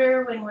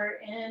harder when we're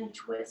in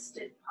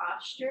twisted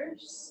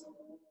postures.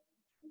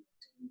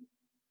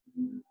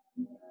 And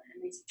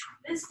these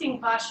twisting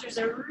postures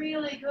are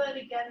really good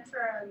again for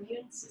our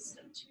immune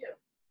system too.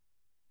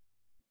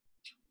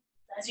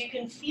 As you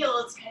can feel,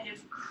 it's kind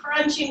of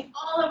crunching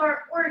all of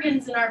our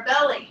organs in our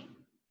belly.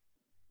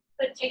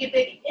 But take a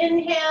big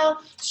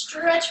inhale,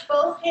 stretch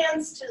both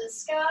hands to the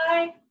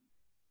sky.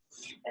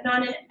 And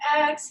on an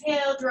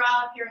exhale,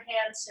 drop your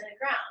hands to the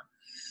ground.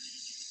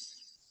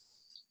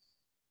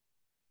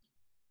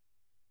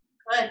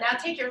 Good. Now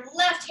take your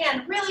left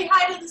hand really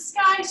high to the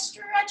sky,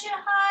 stretch it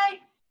high,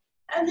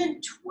 and then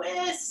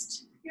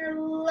twist your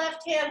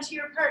left hand to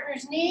your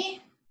partner's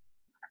knee,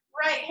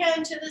 right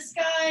hand to the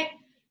sky,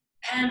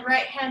 and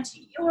right hand to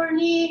your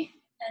knee,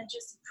 and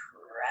just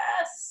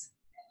press.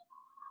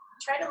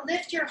 Try to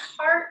lift your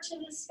heart to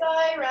the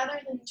sky rather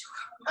than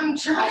I'm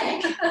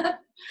trying.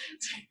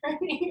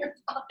 Turning your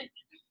body.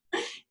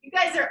 You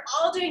guys are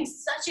all doing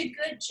such a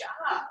good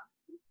job.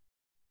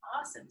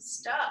 Awesome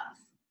stuff.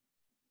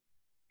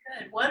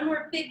 Good. One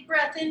more big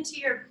breath into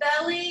your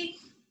belly.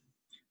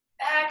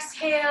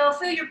 Exhale.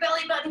 Feel your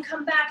belly button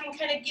come back and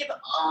kind of give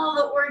all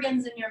the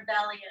organs in your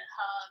belly a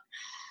hug.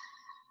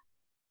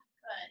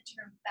 Good.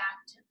 Turn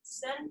back to the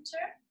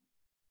center.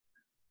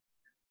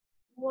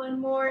 One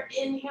more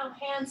inhale,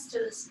 hands to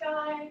the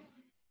sky.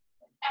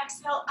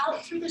 Exhale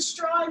out through the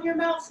straw in your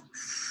mouth.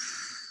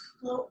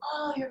 Blow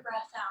all your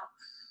breath out.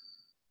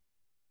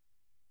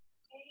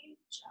 Great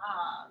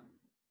job.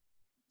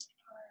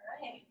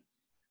 All right.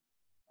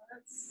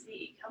 Let's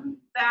see. Come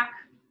back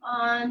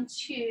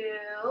onto.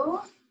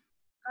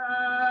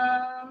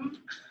 All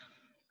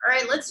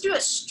right, let's do a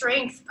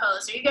strength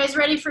pose. Are you guys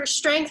ready for a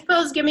strength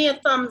pose? Give me a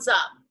thumbs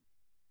up.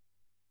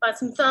 Got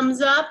some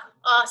thumbs up.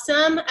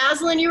 Awesome.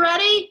 Aslan, you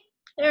ready?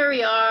 There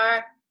we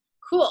are.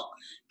 Cool.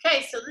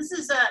 Okay, so this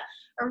is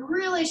a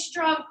really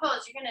strong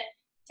pose. You're going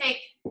to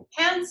take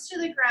hands to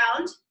the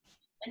ground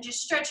and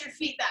just stretch your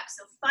feet back.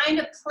 So find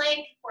a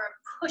plank or a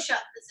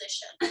push-up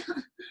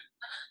position.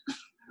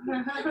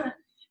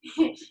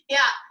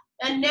 Yeah,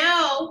 and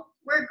now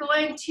we're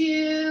going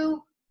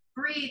to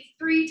breathe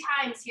 3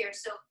 times here.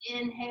 So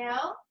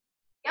inhale.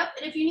 Yep,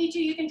 and if you need to,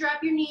 you can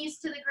drop your knees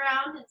to the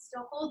ground and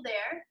still hold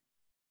there.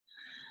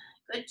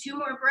 Good, 2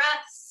 more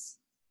breaths.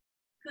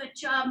 Good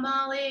job,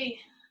 Molly.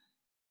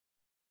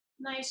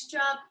 Nice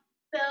job,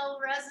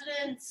 Bell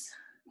residents.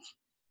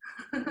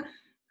 Good.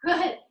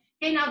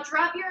 Okay, now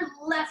drop your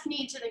left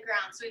knee to the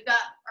ground. So we've got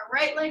our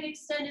right leg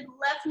extended,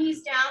 left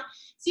knee's down.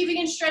 See if you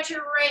can stretch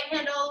your right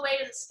hand all the way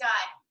to the sky.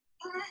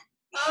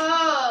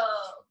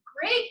 Oh,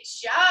 great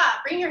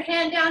job. Bring your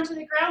hand down to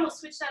the ground. We'll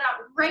switch that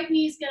out. Right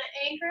knee's gonna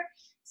anchor.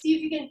 See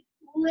if you can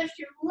lift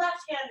your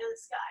left hand to the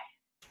sky.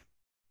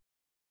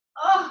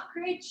 Oh,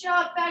 great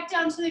job. Back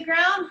down to the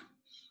ground.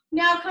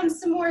 Now comes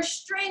some more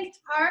strength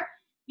part.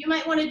 You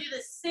might want to do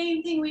the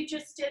same thing we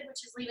just did,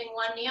 which is leaving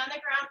one knee on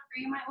the ground, or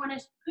you might want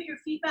to put your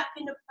feet back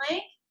into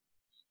plank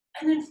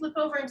and then flip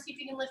over and see if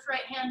you can lift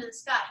right hand to the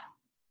sky.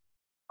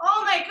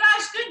 Oh my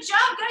gosh, good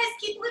job, guys.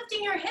 Keep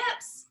lifting your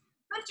hips.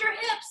 Lift your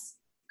hips.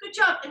 Good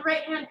job. And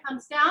right hand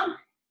comes down.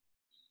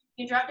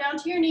 You can drop down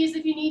to your knees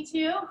if you need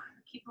to.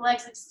 Keep the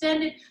legs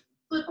extended.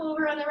 Flip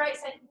over on the right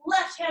side.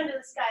 Left hand to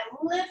the sky.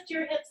 Lift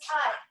your hips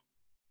high.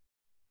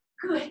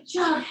 Good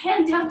job.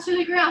 Hand down to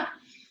the ground.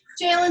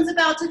 Jalen's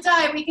about to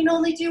die. We can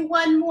only do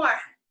one more.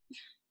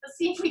 Let's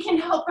see if we can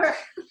help her.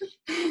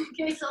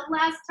 Okay, so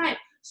last time.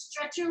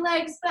 Stretch your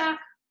legs back.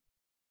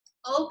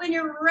 Open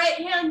your right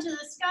hand to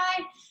the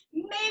sky.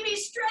 Maybe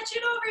stretch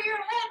it over your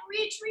head.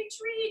 Reach, reach,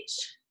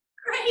 reach.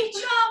 Great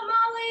job,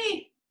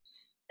 Molly.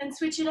 And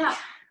switch it out.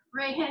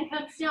 Right hand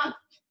comes down.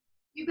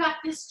 You got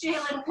this,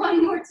 Jalen.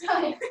 One more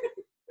time.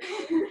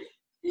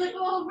 Flip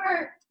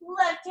over.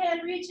 Left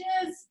hand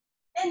reaches.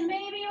 And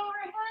maybe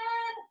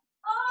overhead.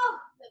 Oh,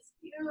 that's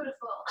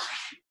beautiful.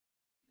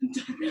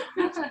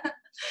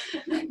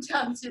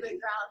 Down to the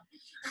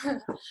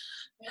ground.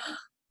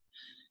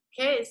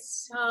 Okay,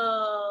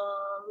 so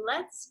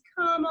let's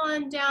come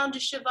on down to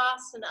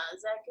Shavasana.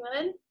 Is that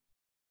good?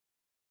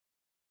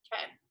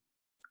 Okay.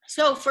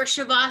 So for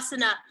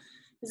Shavasana,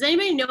 Does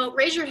anybody know?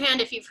 Raise your hand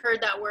if you've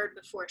heard that word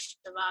before,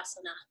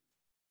 Shavasana.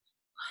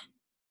 1,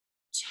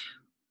 2.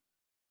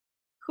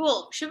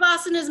 Cool.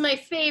 Shavasana is my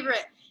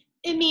favorite.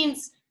 It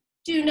means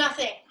do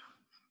nothing.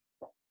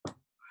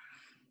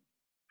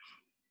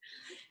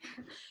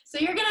 So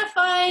you're gonna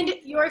find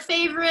your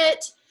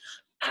favorite.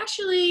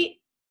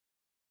 Actually,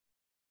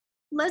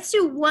 let's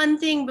do one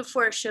thing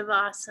before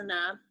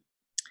Shavasana.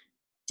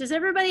 Does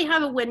everybody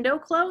have a window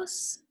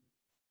close?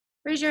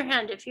 Raise your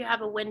hand if you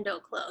have a window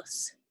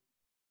close.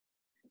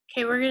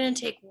 Okay, we're gonna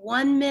take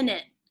 1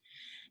 minute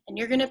and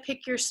you're gonna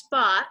pick your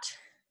spot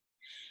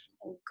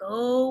and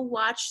go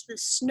watch the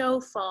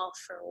snowfall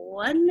for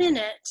 1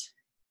 minute.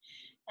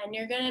 And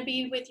you're gonna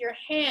be with your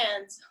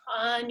hands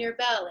on your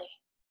belly.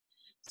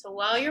 So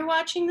while you're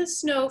watching the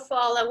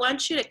snowfall, I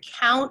want you to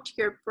count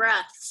your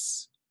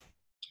breaths.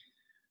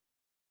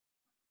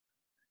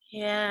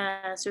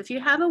 Yeah, so if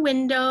you have a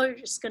window, you're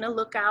just gonna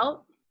look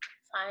out,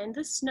 find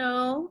the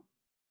snow,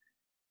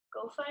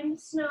 go find the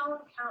snow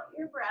and count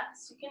your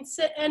breaths. You can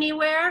sit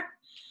anywhere.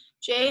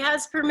 Jay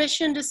has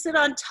permission to sit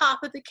on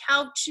top of the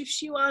couch if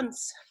she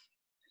wants.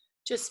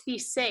 Just be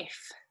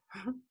safe.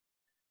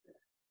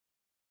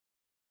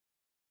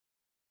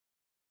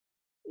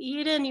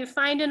 Eden, you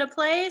finding a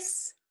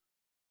place?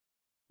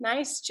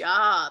 Nice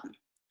job.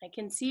 I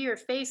can see your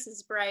face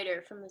is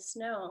brighter from the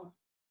snow.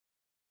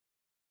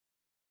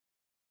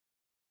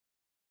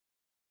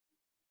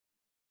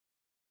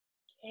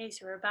 Okay,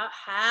 so we're about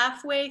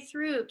halfway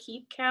through.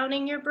 Keep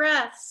counting your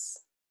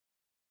breaths.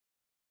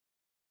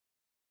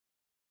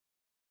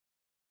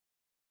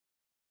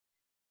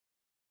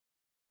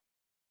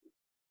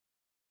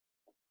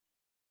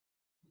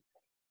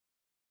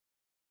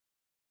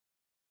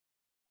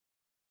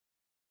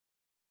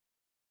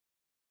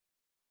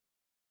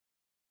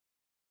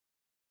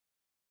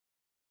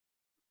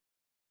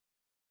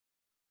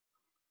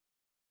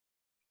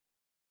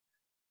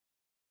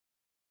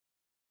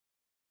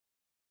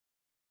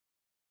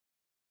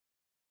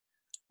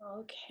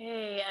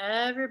 Okay,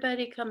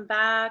 everybody come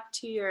back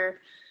to your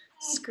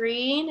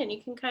screen and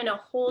you can kind of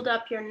hold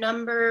up your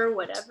number,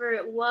 whatever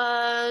it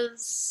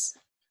was.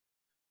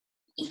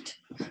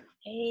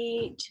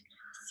 8,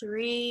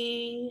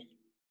 3.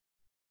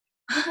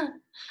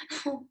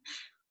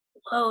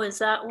 Whoa, is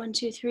that 1,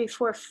 2, 3,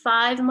 4,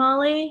 5,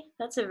 Molly?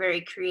 That's a very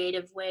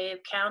creative way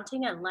of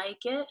counting. I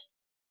like it.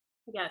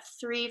 We got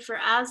 3 for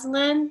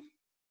Aslan.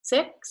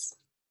 6.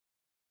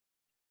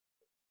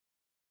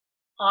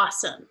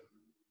 Awesome.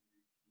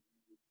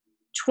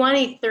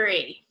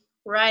 23.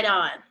 Right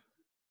on.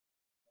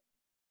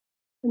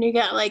 And you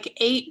got like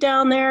 8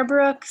 down there,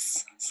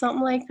 Brooks?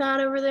 Something like that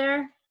over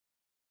there?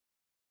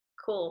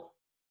 Cool.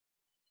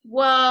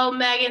 Whoa,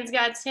 Megan's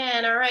got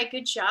 10. All right,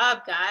 good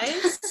job,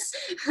 guys.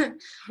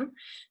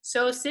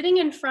 So sitting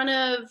in front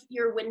of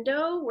your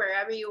window,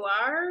 wherever you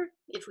are,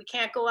 if we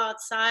can't go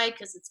outside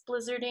because it's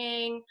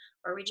blizzarding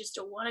or we just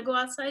don't want to go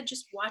outside,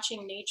 just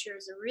watching nature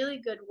is a really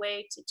good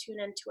way to tune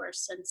into our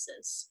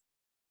senses.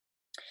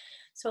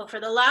 So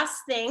for the last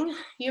thing,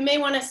 you may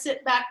want to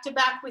sit back to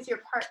back with your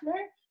partner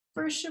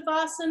for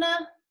Shavasana,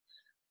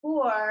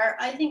 or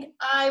I think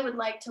I would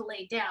like to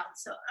lay down.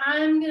 So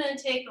I'm going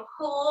to take a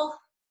whole,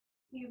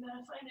 you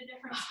gotta find a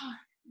different spot.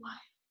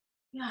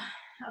 Yeah,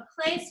 a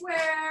place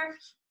where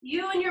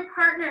you and your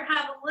partner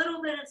have a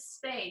little bit of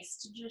space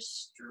to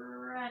just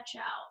stretch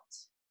out.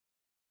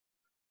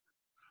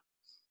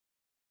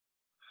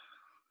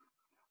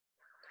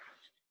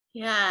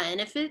 Yeah, and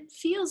if it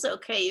feels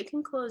okay, you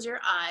can close your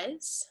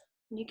eyes.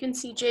 You can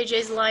see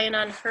JJ's lying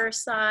on her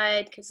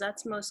side because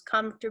that's most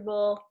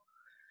comfortable.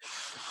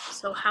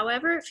 So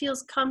however it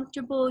feels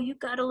comfortable, you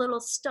got a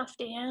little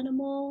stuffed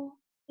animal.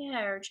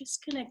 Yeah, we're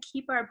just gonna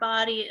keep our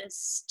body as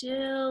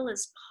still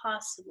as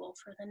possible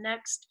for the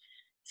next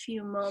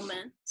few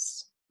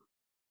moments.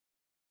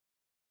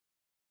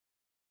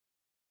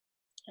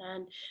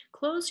 And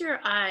close your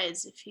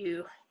eyes if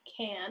you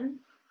can.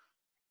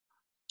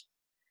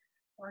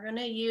 We're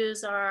gonna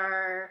use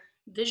our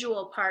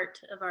visual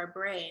part of our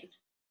brain,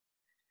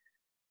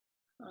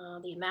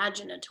 the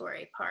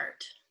imaginatory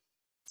part.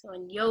 So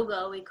in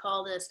yoga, we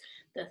call this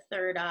the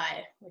third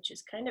eye, which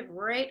is kind of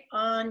right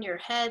on your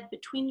head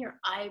between your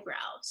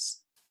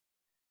eyebrows.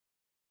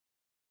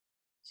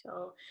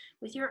 So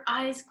with your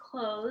eyes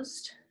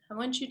closed, I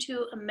want you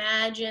to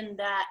imagine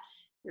that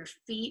your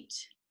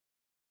feet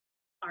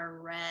are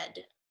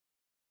red.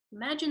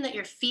 Imagine that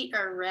your feet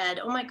are red.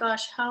 Oh my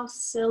gosh, how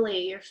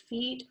silly. Your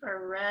feet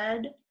are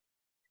red.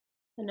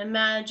 And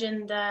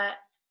imagine that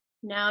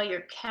now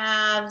your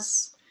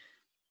calves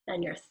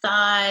and your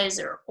thighs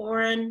are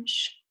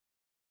orange.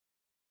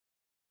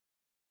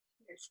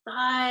 Your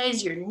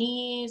thighs, your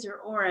knees are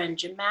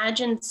orange.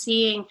 Imagine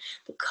seeing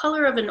the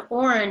color of an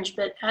orange,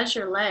 but as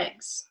your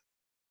legs.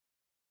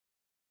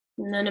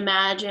 And then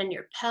imagine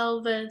your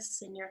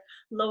pelvis and your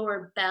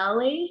lower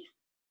belly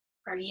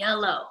are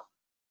yellow,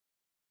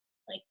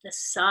 like the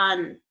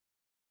sun,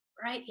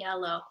 bright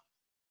yellow.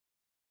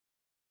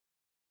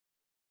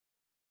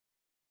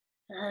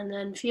 And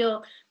then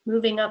feel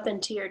moving up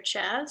into your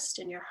chest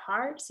and your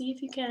heart. See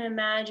if you can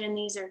imagine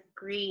these are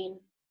green.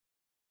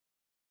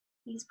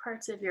 These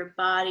parts of your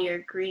body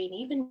are green.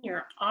 Even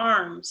your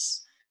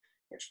arms,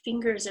 your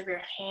fingers of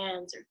your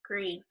hands are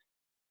green.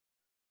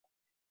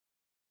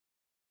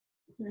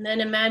 And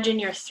then imagine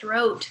your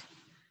throat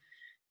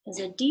is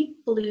a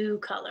deep blue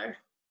color.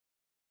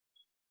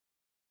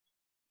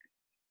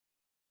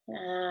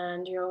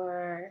 And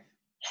your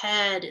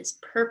head is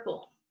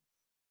purple,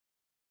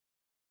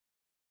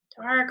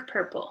 dark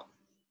purple.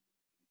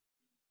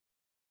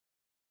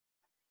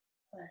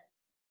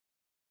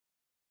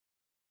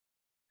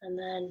 And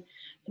then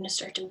you're going to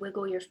start to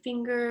wiggle your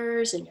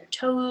fingers and your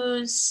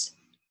toes.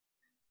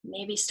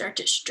 Maybe start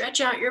to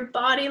stretch out your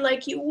body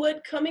like you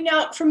would coming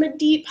out from a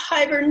deep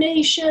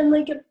hibernation,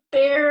 like a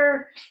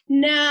bear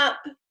nap.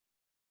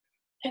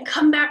 And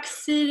come back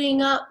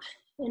sitting up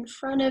in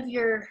front of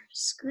your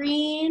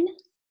screen.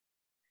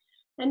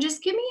 And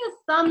just give me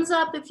a thumbs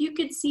up if you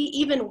could see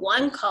even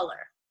one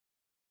color.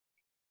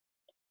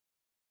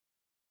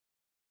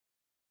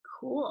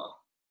 Cool.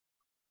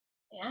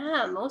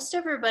 Yeah, most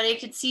everybody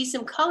could see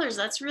some colors.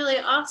 That's really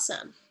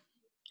awesome.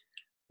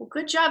 Well,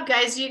 good job,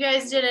 guys. You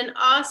guys did an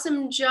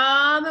awesome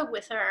job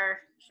with our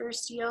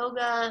first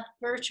yoga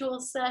virtual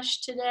sesh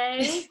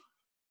today.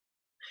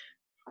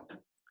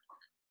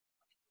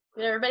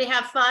 Did everybody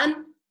have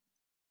fun?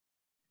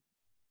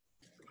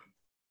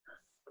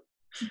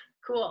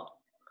 Cool.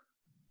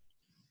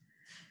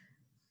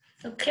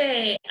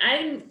 Okay,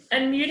 I'm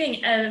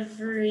unmuting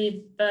everybody.